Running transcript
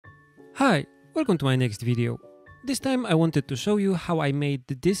Hi, welcome to my next video. This time I wanted to show you how I made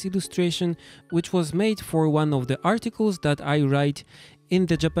this illustration, which was made for one of the articles that I write in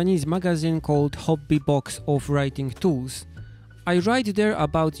the Japanese magazine called Hobby Box of Writing Tools. I write there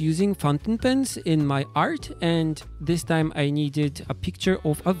about using fountain pens in my art, and this time I needed a picture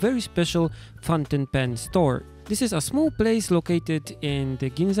of a very special fountain pen store. This is a small place located in the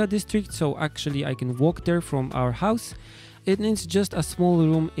Ginza district, so actually I can walk there from our house. And it's just a small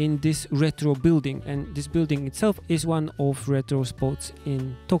room in this retro building, and this building itself is one of retro spots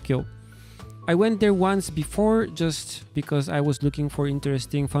in Tokyo. I went there once before just because I was looking for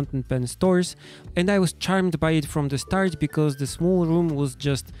interesting fountain pen stores, and I was charmed by it from the start because the small room was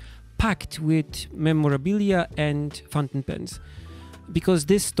just packed with memorabilia and fountain pens. Because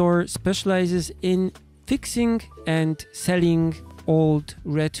this store specializes in fixing and selling old,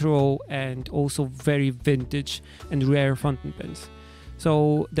 retro, and also very vintage and rare fountain pens.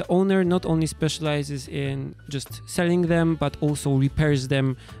 So the owner not only specializes in just selling them, but also repairs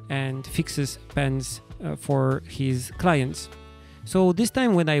them and fixes pens for his clients. So this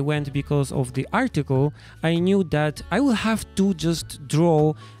time when I went because of the article, I knew that I will have to just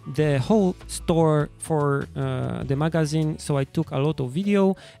draw the whole store for the magazine. So I took a lot of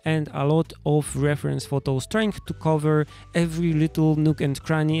video and a lot of reference photos, trying to cover every little nook and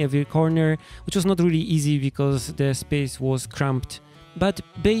cranny, every corner, which was not really easy because the space was cramped. But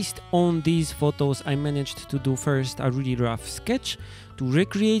based on these photos, I managed to do first a really rough sketch to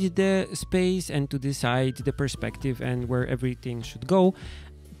recreate the space and to decide the perspective and where everything should go,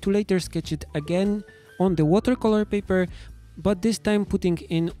 to later sketch it again on the watercolor paper, but this time putting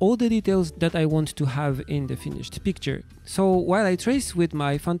in all the details that I want to have in the finished picture. So while I trace with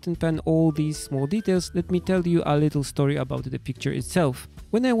my fountain pen all these small details, let me tell you a little story about the picture itself.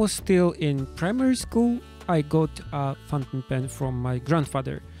 When I was still in primary school, I got a fountain pen from my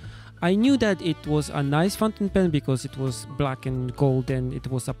grandfather. I knew that it was a nice fountain pen because it was black and gold and it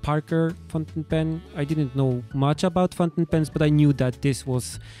was a Parker fountain pen. I didn't know much about fountain pens, but I knew that this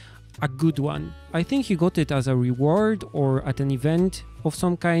was a good one. I think he got it as a reward or at an event of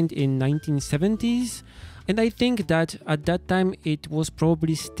some kind in 1970s. And I think that at that time it was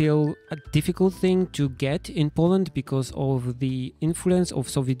probably still a difficult thing to get in Poland because of the influence of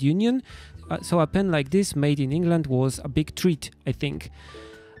Soviet Union. So a pen like this made in England was a big treat, I think.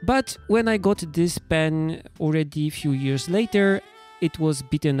 But when I got this pen already a few years later, it was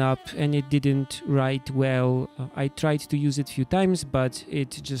beaten up and it didn't write well. I tried to use it a few times, but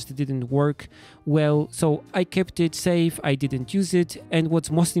it just didn't work well. So I kept it safe, I didn't use it, and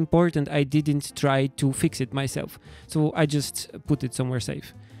what's most important, I didn't try to fix it myself. So I just put it somewhere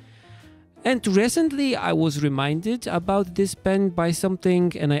safe. And recently I was reminded about this pen by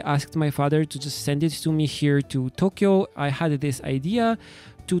something, and I asked my father to just send it to me here to Tokyo. I had this idea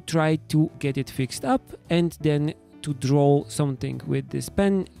to try to get it fixed up and then to draw something with this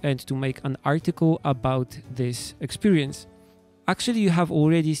pen and to make an article about this experience. Actually, you have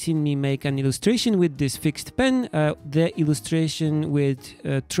already seen me make an illustration with this fixed pen. The illustration with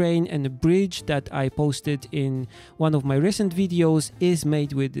a train and a bridge that I posted in one of my recent videos is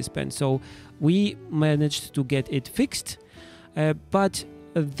made with this pen. So we managed to get it fixed, but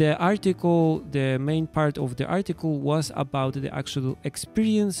the article, the main part of the article was about the actual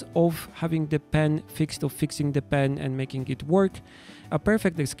experience of having the pen fixed, of fixing the pen and making it work. A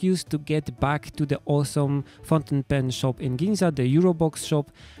perfect excuse to get back to the awesome fountain pen shop in Ginza, the Eurobox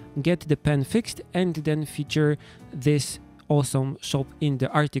shop, get the pen fixed and then feature this awesome shop in the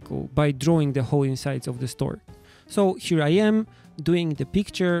article by drawing the whole insides of the store. So here I am doing the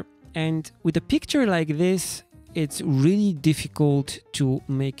picture, and with a picture like this, it's really difficult to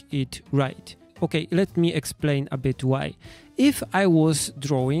make it right. Okay, let me explain a bit why. If I was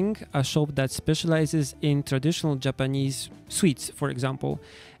drawing a shop that specializes in traditional Japanese sweets, for example,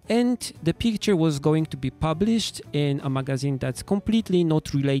 and the picture was going to be published in a magazine that's completely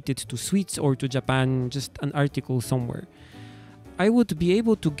not related to sweets or to Japan, just an article somewhere, I would be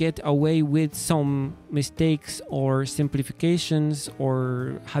able to get away with some mistakes or simplifications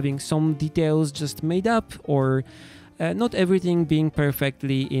or having some details just made up, or not everything being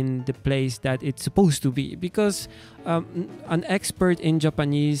perfectly in the place that it's supposed to be, because an expert in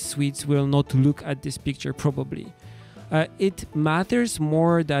Japanese sweets will not look at this picture probably. It matters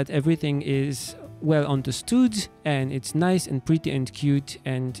more that everything is well understood and it's nice and pretty and cute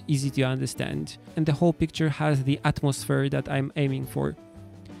and easy to understand, and the whole picture has the atmosphere that I'm aiming for.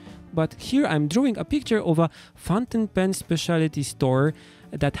 But here I'm drawing a picture of a fountain pen specialty store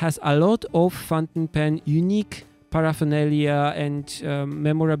that has a lot of fountain pen unique paraphernalia and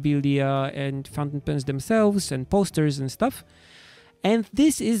memorabilia and fountain pens themselves and posters and stuff. And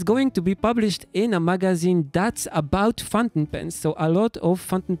this is going to be published in a magazine that's about fountain pens. So a lot of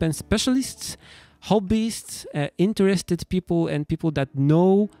fountain pen specialists, hobbyists, interested people, and people that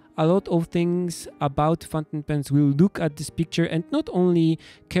know a lot of things about fountain pens will look at this picture and not only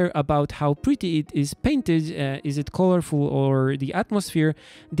care about how pretty it is painted, is it colorful, or the atmosphere,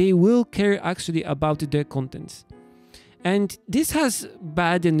 they will care actually about the contents. And this has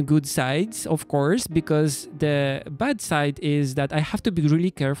bad and good sides, of course, because the bad side is that I have to be really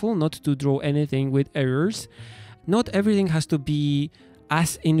careful not to draw anything with errors. Not everything has to be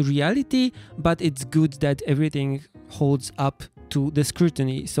as in reality, but it's good that everything holds up to the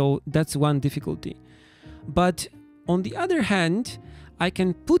scrutiny. So that's one difficulty. But on the other hand, I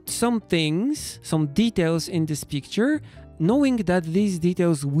can put some things, some details in this picture, knowing that these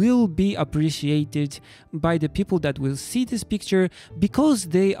details will be appreciated by the people that will see this picture because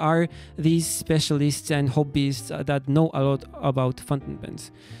they are these specialists and hobbyists that know a lot about fountain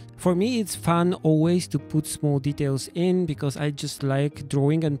pens. For me, it's fun always to put small details in because I just like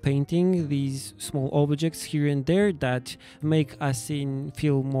drawing and painting these small objects here and there that make a scene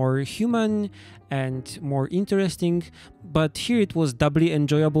feel more human and more interesting. But here it was doubly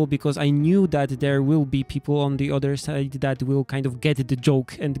enjoyable because I knew that there will be people on the other side that will kind of get the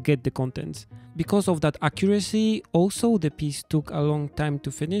joke and get the contents. Because of that accuracy, also the piece took a long time to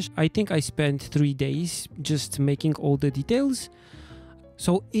finish. I think I spent 3 days just making all the details.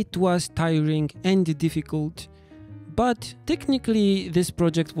 So it was tiring and difficult, but technically this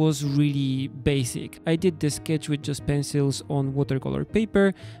project was really basic. I did the sketch with just pencils on watercolor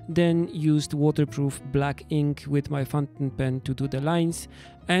paper, then used waterproof black ink with my fountain pen to do the lines,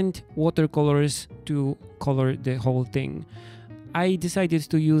 and watercolors to color the whole thing. I decided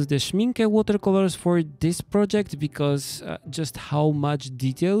to use the Schmincke watercolors for this project because just how much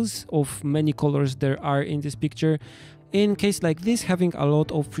details of many colors there are in this picture. In case like this, having a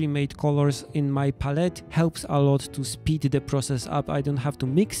lot of pre-made colors in my palette helps a lot to speed the process up. I don't have to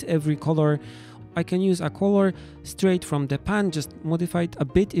mix every color. I can use a color straight from the pan, just modify it a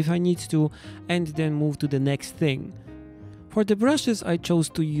bit if I need to, and then move to the next thing. For the brushes, I chose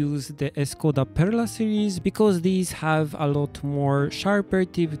to use the Escoda Perla series because these have a lot more sharper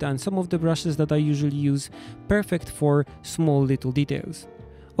tip than some of the brushes that I usually use, perfect for small little details.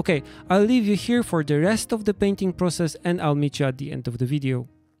 Okay, I'll leave you here for the rest of the painting process and I'll meet you at the end of the video.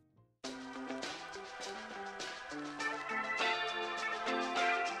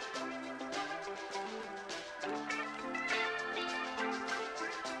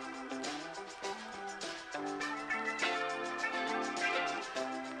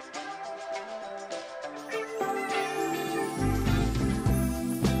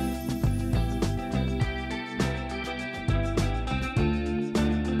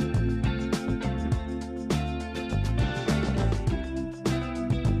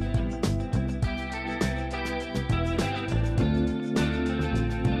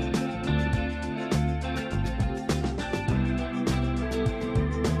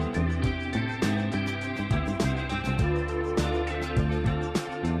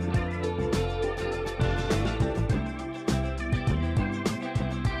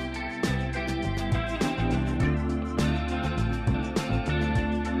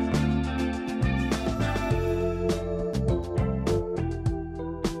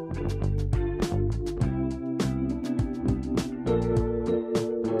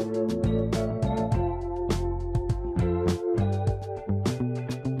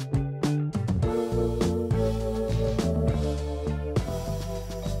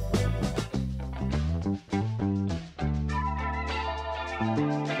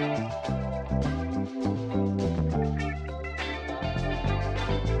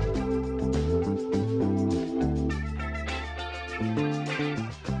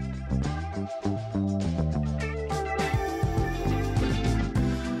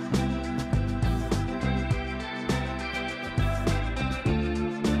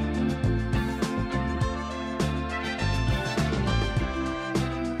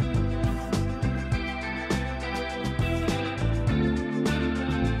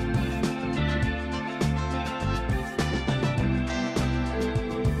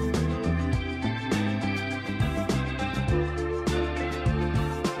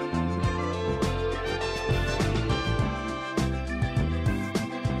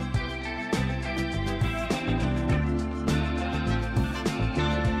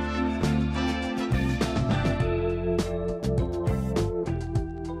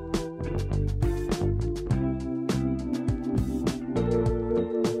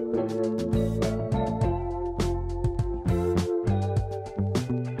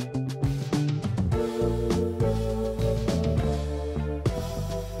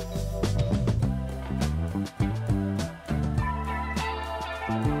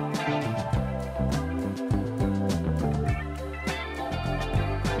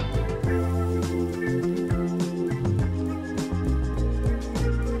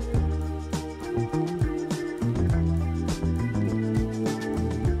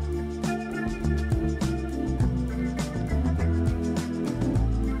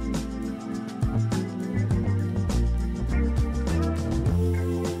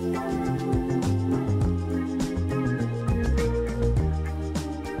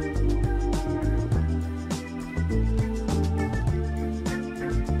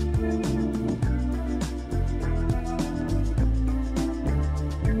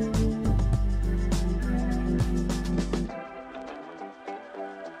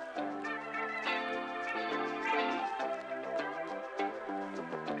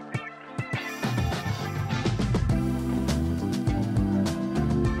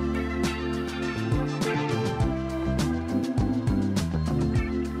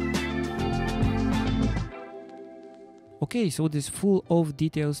 Okay, so this full of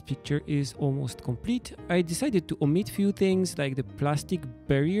details picture is almost complete. I decided to omit few things like the plastic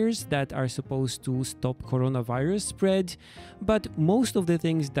barriers that are supposed to stop coronavirus spread, but most of the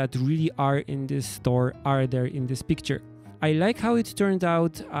things that really are in this store are there in this picture. I like how it turned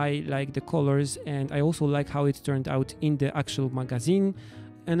out, I like the colors, and I also like how it turned out in the actual magazine.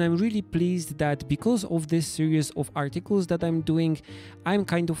 And I'm really pleased that because of this series of articles that I'm doing, I'm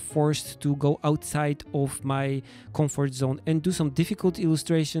kind of forced to go outside of my comfort zone and do some difficult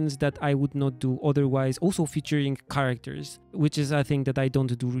illustrations that I would not do otherwise, also featuring characters, which is a thing that I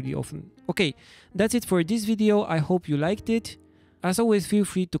don't do really often. Okay, that's it for this video. I hope you liked it. As always, feel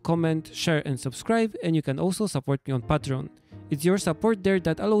free to comment, share and subscribe, and you can also support me on Patreon. It's your support there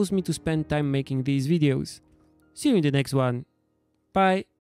that allows me to spend time making these videos. See you in the next one. Bye!